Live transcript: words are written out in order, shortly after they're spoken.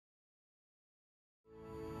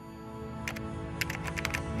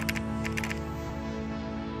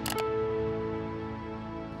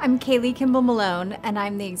I'm Kalie Kimball-Malone, and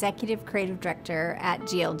I'm the Executive Creative Director at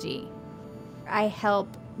GLG. I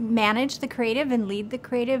help manage the creative and lead the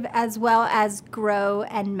creative, as well as grow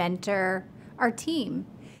and mentor our team.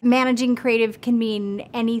 Managing creative can mean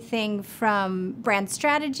anything from brand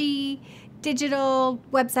strategy, digital,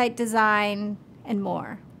 website design, and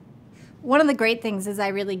more. One of the great things is I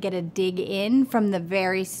really get to dig in from the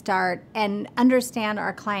very start and understand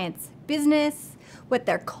our clients' business, what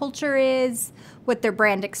their culture is, what their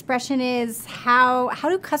brand expression is, how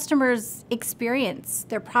do customers experience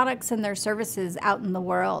their products and their services out in the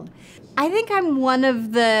world. I think I'm one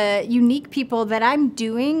of the unique people that I'm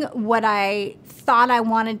doing what I thought I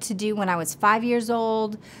wanted to do when I was 5 years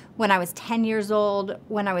old, when I was 10 years old,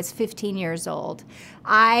 when I was 15 years old.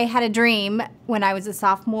 I had a dream when I was a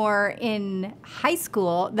sophomore in high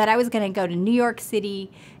school that I was going to go to New York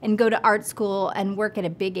City and go to art school and work at a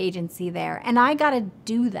big agency there. And I got to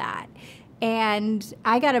do that. And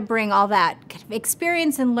I got to bring all that kind of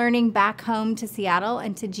experience and learning back home to Seattle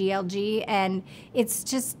and to GLG. And it's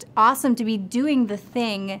just awesome to be doing the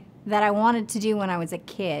thing that I wanted to do when I was a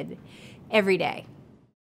kid every day.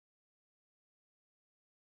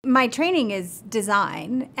 My training is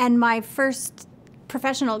design, and my first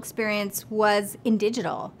professional experience was in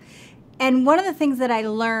digital. And one of the things that I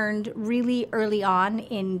learned really early on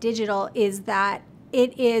in digital is that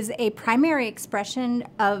it is a primary expression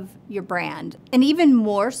of your brand. And even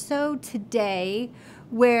more so today,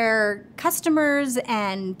 where customers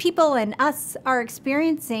and people and us are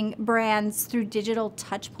experiencing brands through digital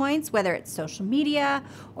touch points, whether it's social media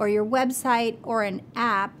or your website or an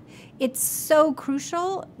app. It's so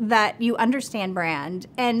crucial that you understand brand.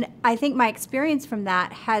 And I think my experience from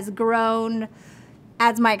that has grown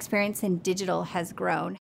as my experience in digital has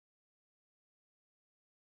grown.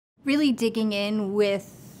 Really digging in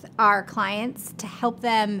with our clients to help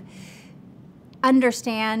them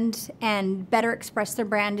understand and better express their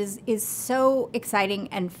brand is so exciting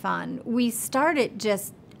and fun. We start at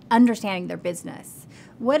just understanding their business.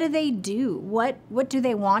 What do they do? What do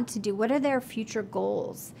they want to do? What are their future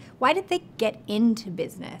goals? Why did they get into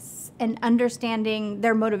business? And understanding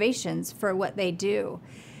their motivations for what they do.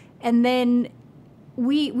 And then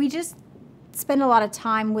we just spend a lot of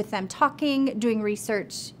time with them talking, doing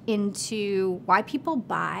research into why people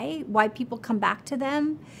buy, why people come back to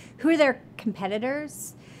them, who are their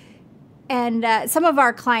competitors. And some of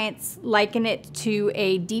our clients liken it to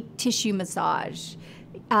a deep tissue massage.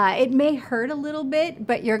 It may hurt a little bit,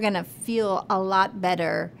 but you're going to feel a lot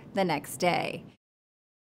better the next day.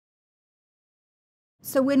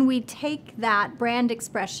 So when we take that brand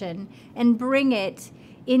expression and bring it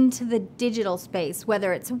into the digital space,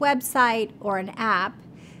 whether it's a website or an app,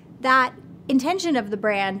 that intention of the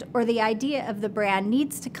brand or the idea of the brand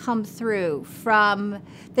needs to come through from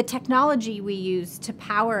the technology we use to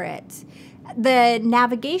power it. The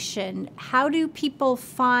navigation, how do people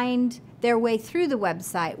find their way through the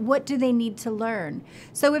website? What do they need to learn?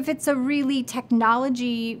 So if it's a really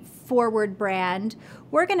technology-forward brand,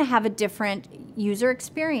 we're going to have a different user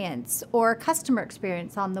experience or customer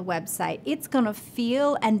experience on the website. It's going to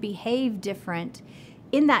feel and behave different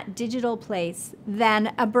in that digital place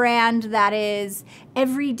than a brand that is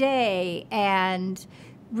everyday and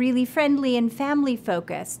really friendly and family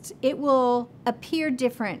focused. It will appear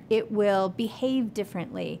different. It will behave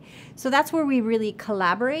differently. So that's where we really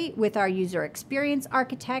collaborate with our user experience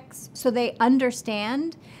architects so they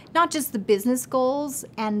understand not just the business goals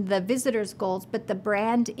and the visitors' goals, but the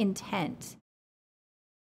brand intent.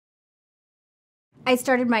 I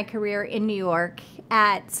started my career in New York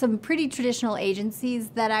at some pretty traditional agencies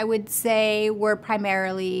that I would say were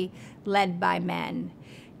primarily led by men.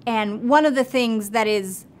 And one of the things that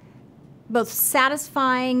is both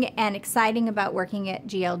satisfying and exciting about working at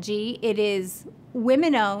GLG, it is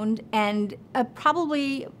women-owned, and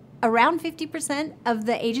probably around 50% of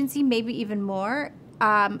the agency, maybe even more,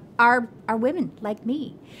 are women like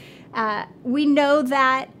me. We know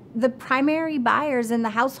that the primary buyers in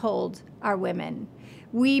the household are women.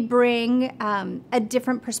 We bring a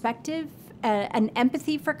different perspective, an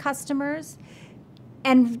empathy for customers.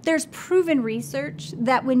 And there's proven research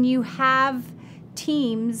that when you have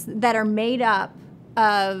teams that are made up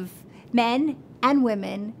of men and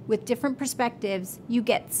women with different perspectives, you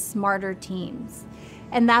get smarter teams.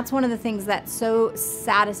 And that's one of the things that's so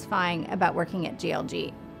satisfying about working at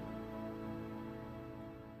GLG.